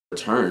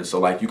return. So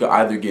like you can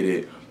either get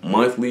it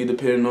monthly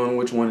depending on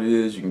which one it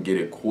is, you can get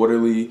it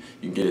quarterly, you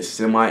can get it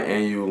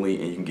semi-annually,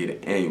 and you can get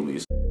it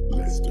annually.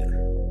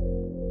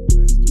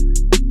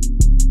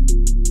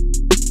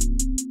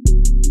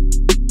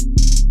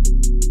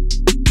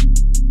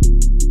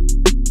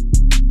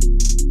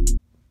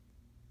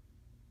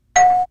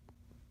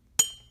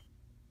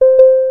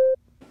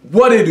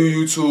 What it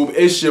do, YouTube?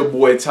 It's your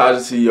boy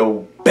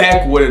Tajtheceo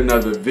back with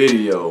another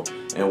video.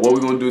 And what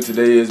we're gonna do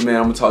today is, man,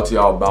 I'm gonna talk to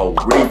y'all about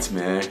REITs,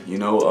 man. You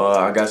know,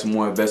 I got some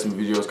more investment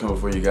videos coming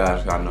for you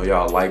guys. I know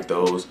y'all like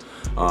those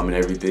and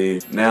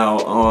everything.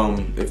 Now,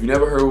 if you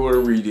never heard what a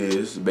REIT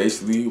is,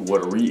 basically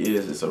what a REIT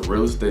is, it's a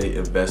real estate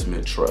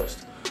investment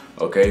trust.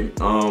 Okay,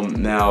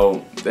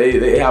 now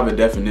they have a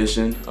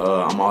definition.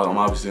 I'm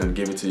obviously gonna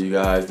give it to you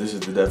guys. This is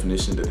the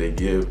definition that they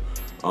give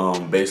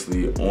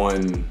basically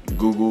on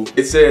Google.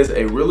 It says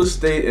a real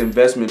estate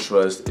investment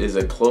trust is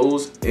a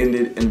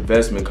closed-ended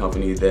investment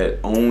company that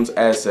owns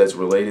assets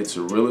related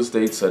to real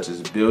estate such as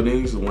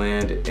buildings,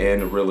 land,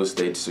 and real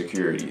estate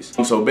securities.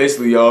 So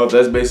basically, y'all,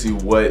 that's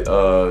basically what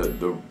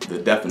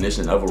the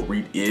definition of a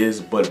REIT is.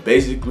 But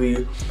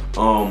basically,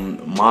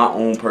 my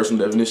own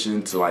personal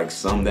definition to like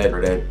sum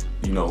that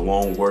you know,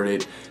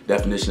 long-worded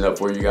definition up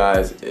for you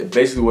guys.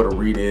 Basically, what a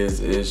REIT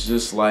is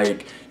just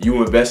like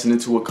you investing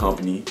into a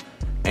company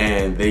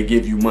and they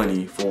give you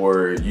money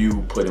for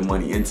you putting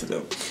money into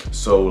them.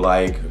 So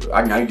like,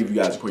 I can give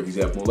you guys a quick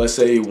example. Let's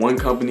say one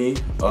company,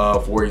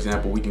 for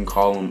example, we can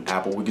call them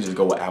Apple. We can just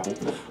go with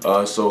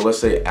Apple. So let's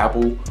say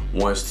Apple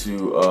wants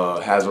to,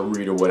 has a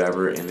REIT or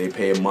whatever, and they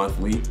pay it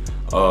monthly.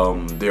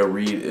 Their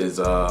REIT is,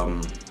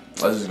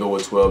 let's just go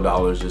with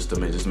 $12 just to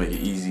make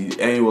it easy.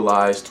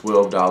 Annualized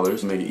 $12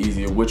 to make it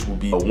easier, which will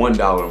be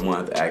 $1 a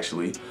month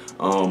actually.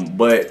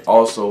 But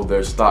also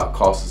their stock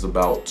cost is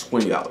about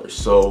 $20.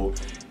 So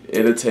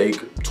it'll take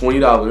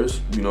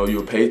 $20, you know,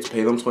 you'll pay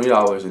them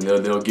 $20 and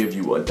they'll give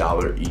you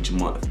 $1 each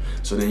month.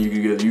 So then you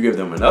give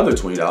them another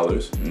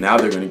 $20. Now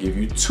they're gonna give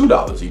you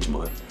 $2 each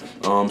month.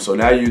 So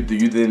now you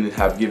then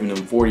have given them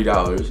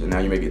 $40 and now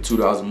you make it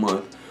 $2 a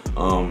month.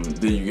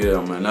 Then you give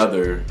them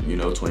another, you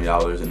know,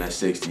 $20 and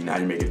that's $60. Now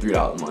you make it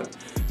 $3 a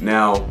month.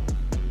 Now,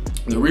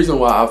 the reason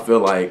why I feel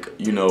like,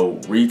 you know,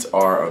 REITs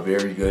are a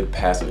very good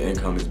passive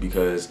income is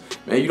because,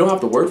 man, you don't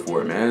have to work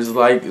for it, man. It's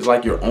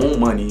like your own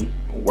money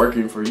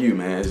working for you,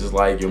 man. It's just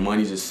like your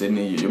money just sitting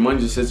in your money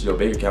just sits in your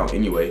bank account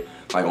anyway,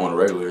 like on a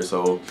regular.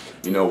 So,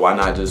 you know, why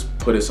not just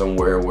put it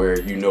somewhere where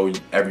you know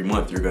every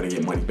month you're gonna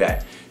get money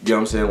back? You know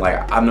what I'm saying?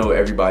 Like, I know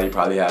everybody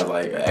probably has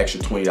like an extra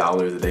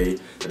 $20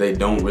 that they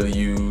don't really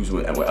use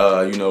when,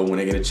 you know, when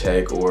they get a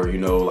check, or, you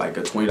know, like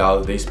a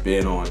 $20 they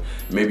spend on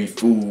maybe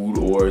food,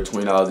 or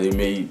 $20 they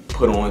may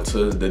put on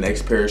to the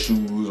next pair of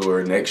shoes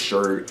or next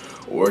shirt,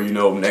 or, you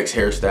know, next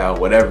hairstyle,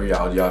 whatever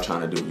y'all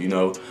trying to do, you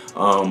know.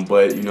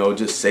 But, you know,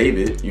 just save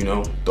it, you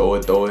know, throw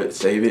it,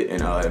 save it,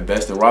 and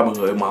invest in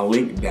Robinhood. My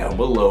link down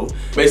below.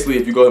 Basically,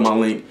 if you go to my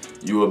link,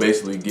 you will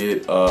basically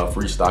get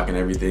free stock and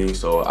everything.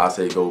 So I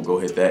say go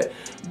hit that.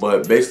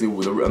 But basically,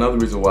 another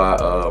reason why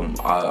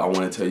I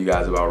want to tell you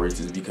guys about REITs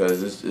is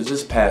because it's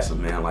just passive,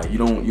 man. Like you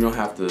don't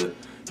have to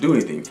do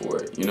anything for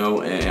it, you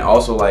know. And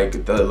also, like,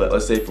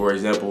 let's say for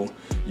example,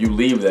 you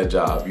leave that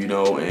job, you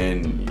know,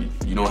 and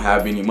you don't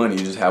have any money,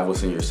 you just have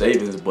what's in your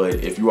savings. But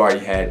if you already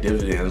had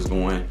dividends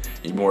going, and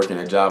you've been working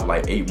a job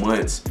like 8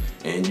 months,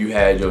 and you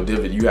have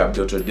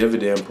built your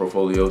dividend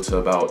portfolio to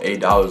about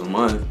 $8 a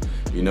month,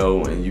 you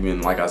know, and you've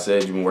been, like I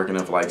said, you've been working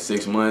up for like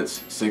 6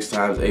 months, 6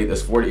 times 8,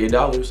 that's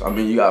 $48. I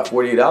mean, you got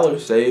 $48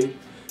 saved,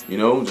 you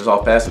know, just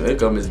off passive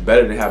income. Is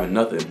better than having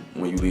nothing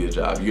when you leave a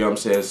job. You know what I'm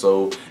saying?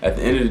 So at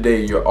the end of the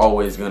day, you're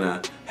always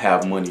gonna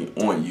have money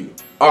on you.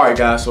 All right,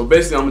 guys, so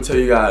basically I'm gonna tell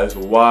you guys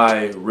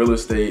why real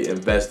estate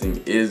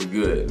investing is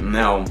good.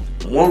 Now,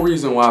 one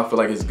reason why I feel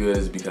like it's good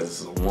is because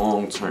it's a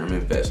long-term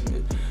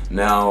investment.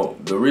 Now,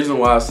 the reason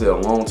why I say a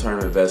long-term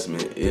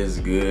investment is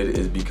good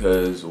is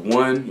because,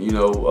 one, you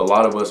know, a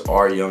lot of us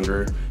are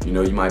younger. You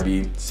know, you might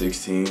be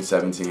 16,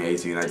 17,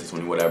 18, 19,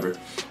 20, whatever.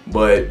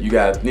 But you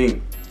gotta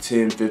think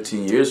 10,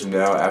 15 years from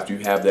now, after you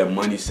have that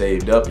money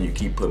saved up and you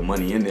keep putting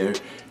money in there,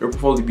 you'll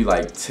probably be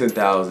like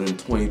 $10,000,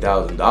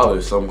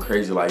 $20,000, something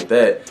crazy like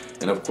that.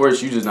 And of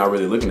course, you're just not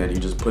really looking at it.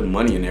 You're just putting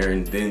money in there,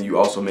 and then you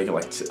also making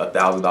like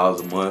 $1,000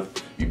 a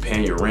month. You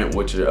paying your rent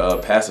with your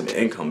passive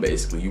income,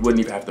 basically. You wouldn't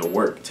even have to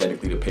work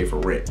technically to pay for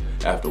rent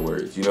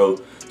afterwards, you know.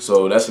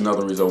 So that's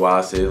another reason why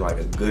I say it's like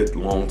a good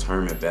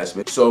long-term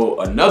investment. So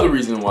another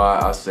reason why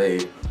I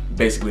say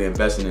basically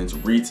investing into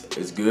REITs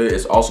is good.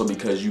 It's also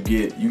because you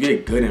get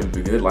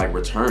good like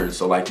returns.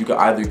 So like you can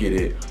either get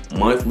it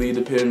monthly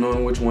depending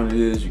on which one it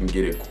is, you can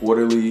get it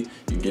quarterly, you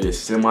can get it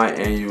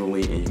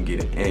semi-annually, and you can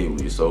get it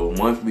annually. So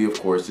monthly, of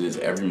course, is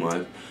every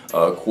month.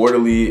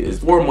 Quarterly is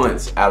 4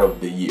 months out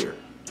of the year.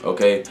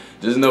 Okay,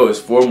 just know it's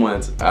 4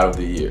 months out of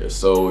the year.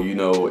 So, you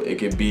know, it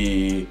could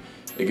be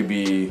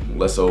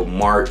let's say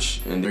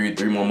March, and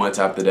three more months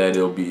after that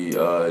it'll be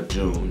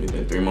June, and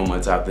then 3 more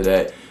months after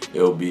that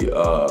it'll be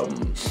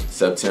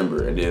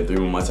September, and then 3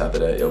 more months after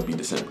that it'll be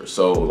December.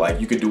 So like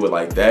you could do it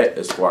like that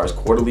as far as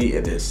quarterly,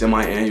 and then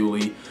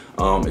semi-annually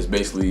is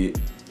basically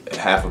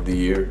half of the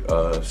year.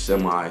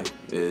 Semi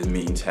it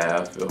means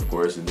half, of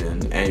course, and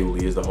then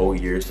annually is the whole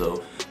year.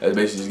 So that's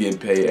basically just getting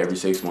paid every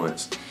 6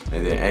 months,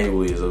 and then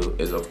annually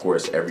is of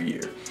course every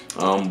year.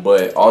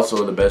 But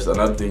also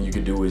another thing you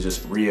could do is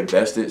just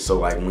reinvest it. So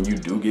like when you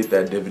do get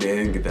that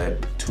dividend, get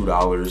that $2,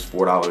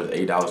 $4,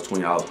 $8,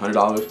 $20,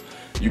 $100,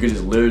 you can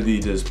just literally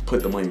just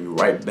put the money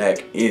right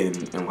back in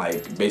and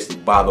like basically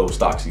buy those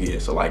stocks again.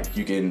 So like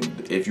you can,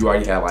 if you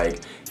already have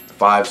like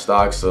 5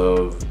 stocks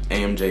of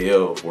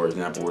AMJL, for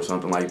example, or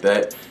something like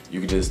that, you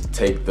could just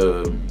take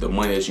the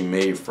money that you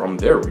made from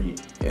their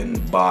REIT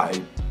and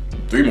buy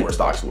 3 more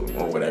stocks with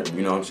them or whatever,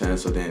 you know what I'm saying?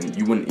 So then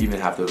you wouldn't even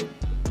have to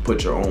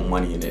put your own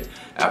money in it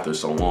after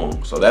so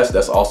long. So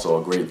that's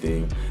also a great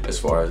thing as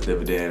far as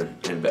dividend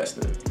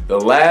investing. The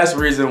last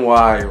reason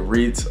why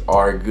REITs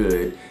are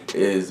good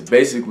is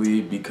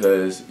basically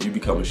because you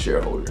become a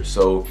shareholder.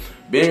 So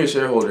being a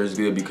shareholder is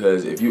good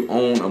because if you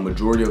own a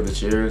majority of the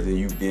shares, then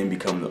you then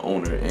become the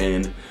owner.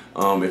 And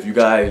if you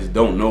guys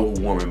don't know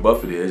who Warren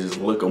Buffett is,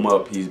 just look him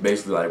up. He's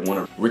basically like one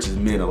of the richest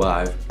men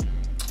alive.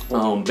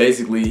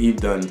 Basically, he's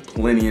done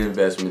plenty of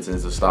investments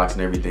into stocks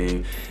and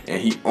everything, and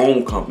he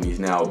owns companies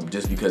now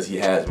just because he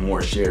has more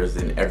shares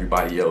than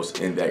everybody else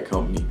in that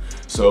company.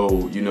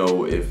 So, you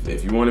know,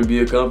 if you want to be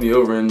a company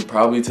over and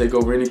probably take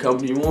over any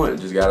company you want,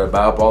 just gotta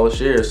buy up all the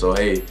shares. So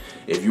hey,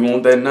 if you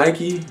want that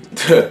Nike,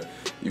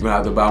 you're gonna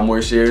have to buy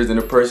more shares than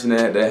the person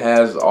that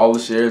has all the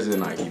shares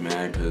in Nike,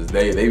 man, because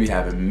they be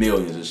having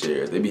millions of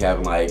shares. They be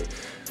having like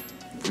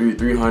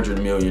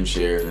 300 million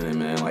shares in it,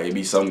 man. Like it'd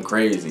be something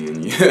crazy,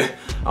 and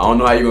I don't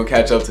know how you're gonna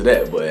catch up to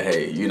that, but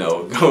hey, you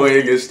know, go ahead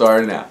and get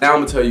started now. Now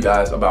I'm gonna tell you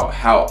guys about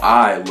how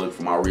I look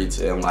for my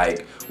REITs and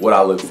like what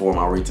I look for in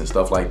my REITs and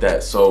stuff like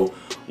that. So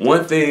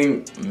one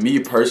thing, me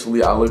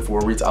personally, I look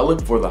for REITs, I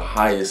look for the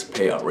highest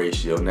payout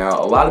ratio.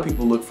 Now a lot of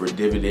people look for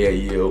dividend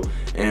yield,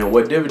 and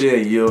what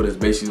dividend yield is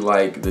basically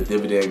like the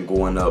dividend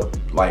going up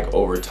like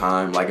over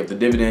time. Like if the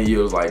dividend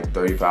yield is like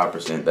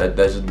 35%, that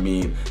just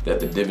means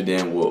that the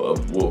dividend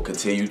will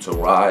continue to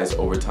rise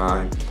over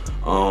time.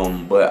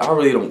 But I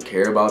really don't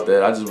care about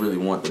that. I just really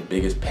want the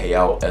biggest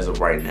payout as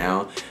of right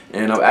now,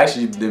 and I've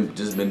actually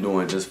just been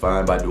doing just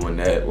fine by doing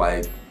that.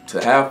 Like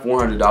to have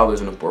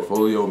 $400 in a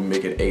portfolio and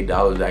making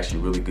 $8 is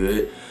actually really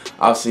good.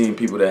 I've seen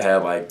people that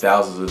have like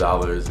thousands of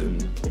dollars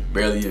and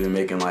barely even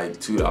making like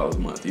 $2 a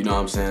month, you know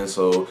what I'm saying?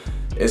 So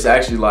it's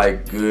actually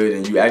like good,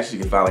 and you actually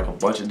can find like a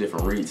bunch of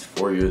different REITs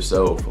for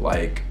yourself,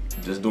 like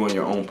just doing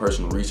your own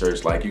personal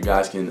research. Like you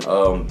guys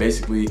can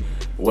basically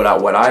what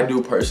I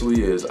do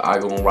personally is I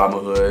go on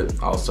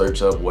Robinhood, I'll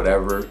search up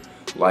whatever,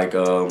 like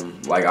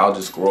I'll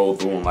just scroll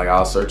through them. Like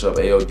I'll search up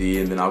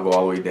AOD, and then I'll go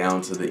all the way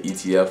down to the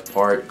ETF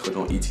part, click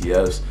on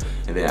ETFs,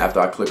 and then after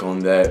I click on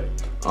that,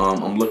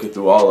 I'm looking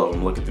through all of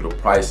them, looking through the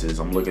prices,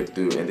 I'm looking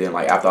through, and then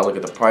like after I look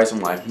at the price, I'm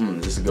like,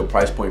 this is a good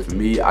price point for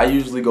me. I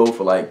usually go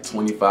for like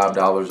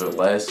 $25 or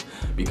less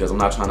because I'm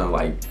not trying to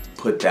like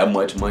put that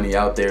much money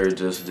out there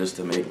just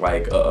to make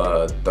like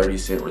a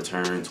 30-cent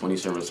return,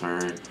 20-cent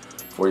return,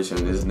 40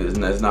 cents.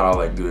 It's not all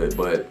that good.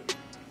 But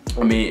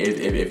I mean,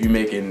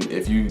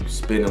 if you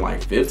spending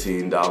like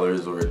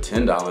 $15 or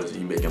 $10 and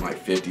you making like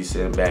 50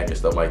 cents back and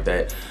stuff like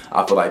that,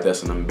 I feel like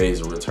that's an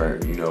amazing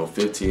return. You know,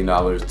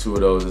 $15, 2 of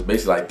those is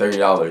basically like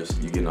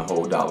 $30. You getting a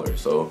whole dollar.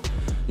 So,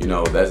 you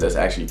know, that's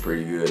actually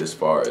pretty good as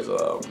far as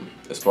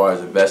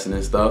investing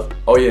and stuff.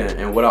 Oh yeah,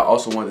 and what I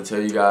also wanted to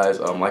tell you guys,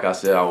 like I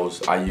said,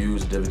 I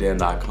use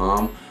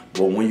dividend.com.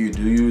 But when you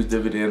do use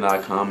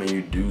dividend.com and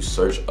you do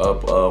search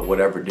up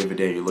whatever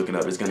dividend you're looking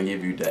up, it's gonna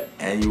give you the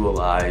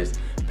annualized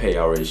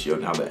payout ratio.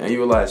 Now the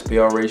annualized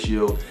payout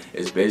ratio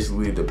is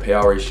basically the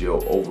payout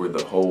ratio over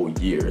the whole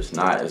year. It's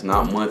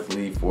not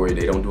monthly for you.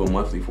 They don't do a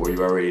monthly for you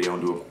already. They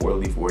don't do a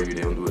quarterly for you.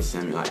 They don't do a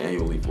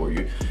semi-annually for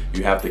you.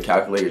 You have to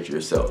calculate it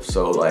yourself.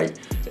 So like,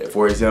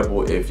 for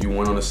example, if you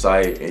went on a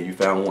site and you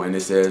found one and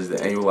it says the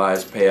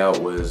annualized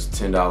payout was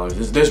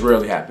 $10, this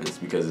rarely happens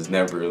because it's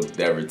never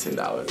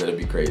 $10. That'd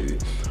be crazy.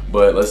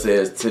 But let's say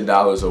it's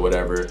 $10 or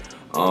whatever,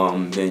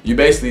 then you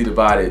basically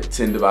divide it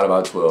 10 divided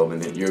by 12,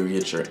 and then you'll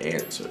get your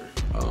answer,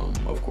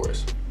 of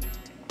course.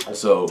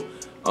 So,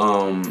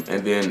 and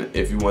then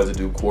if you want to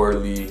do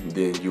quarterly,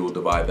 then you'll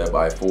divide that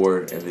by 4,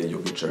 and then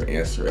you'll get your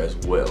answer as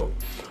well.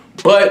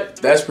 But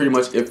that's pretty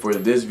much it for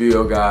this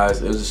video,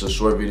 guys. It was just a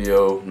short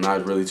video,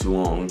 not really too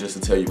long, just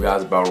to tell you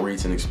guys about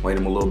REITs and explain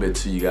them a little bit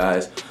to you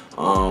guys.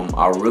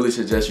 I really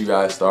suggest you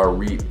guys start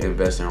REIT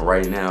investing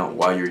right now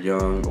while you're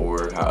young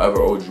or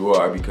however old you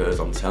are, because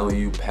I'm telling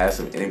you,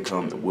 passive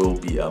income will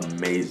be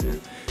amazing.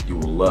 You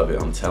will love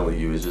it. I'm telling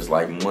you, it's just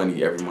like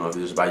money every month.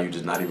 It's about you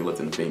just not even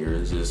lifting a finger.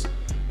 It's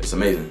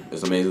amazing.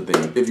 It's an amazing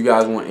thing. If you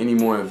guys want any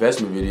more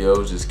investment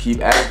videos, just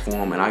keep asking for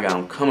them, and I got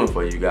them coming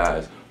for you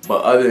guys.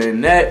 But other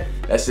than that,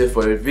 that's it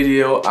for the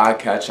video. I'll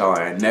catch y'all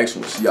in the next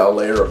one. See y'all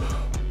later.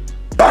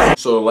 Bye.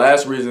 So the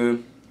last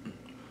reason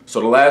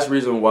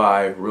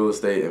why real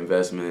estate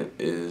investment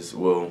is,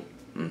 well,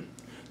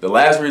 the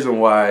last reason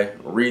why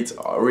REITs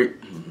are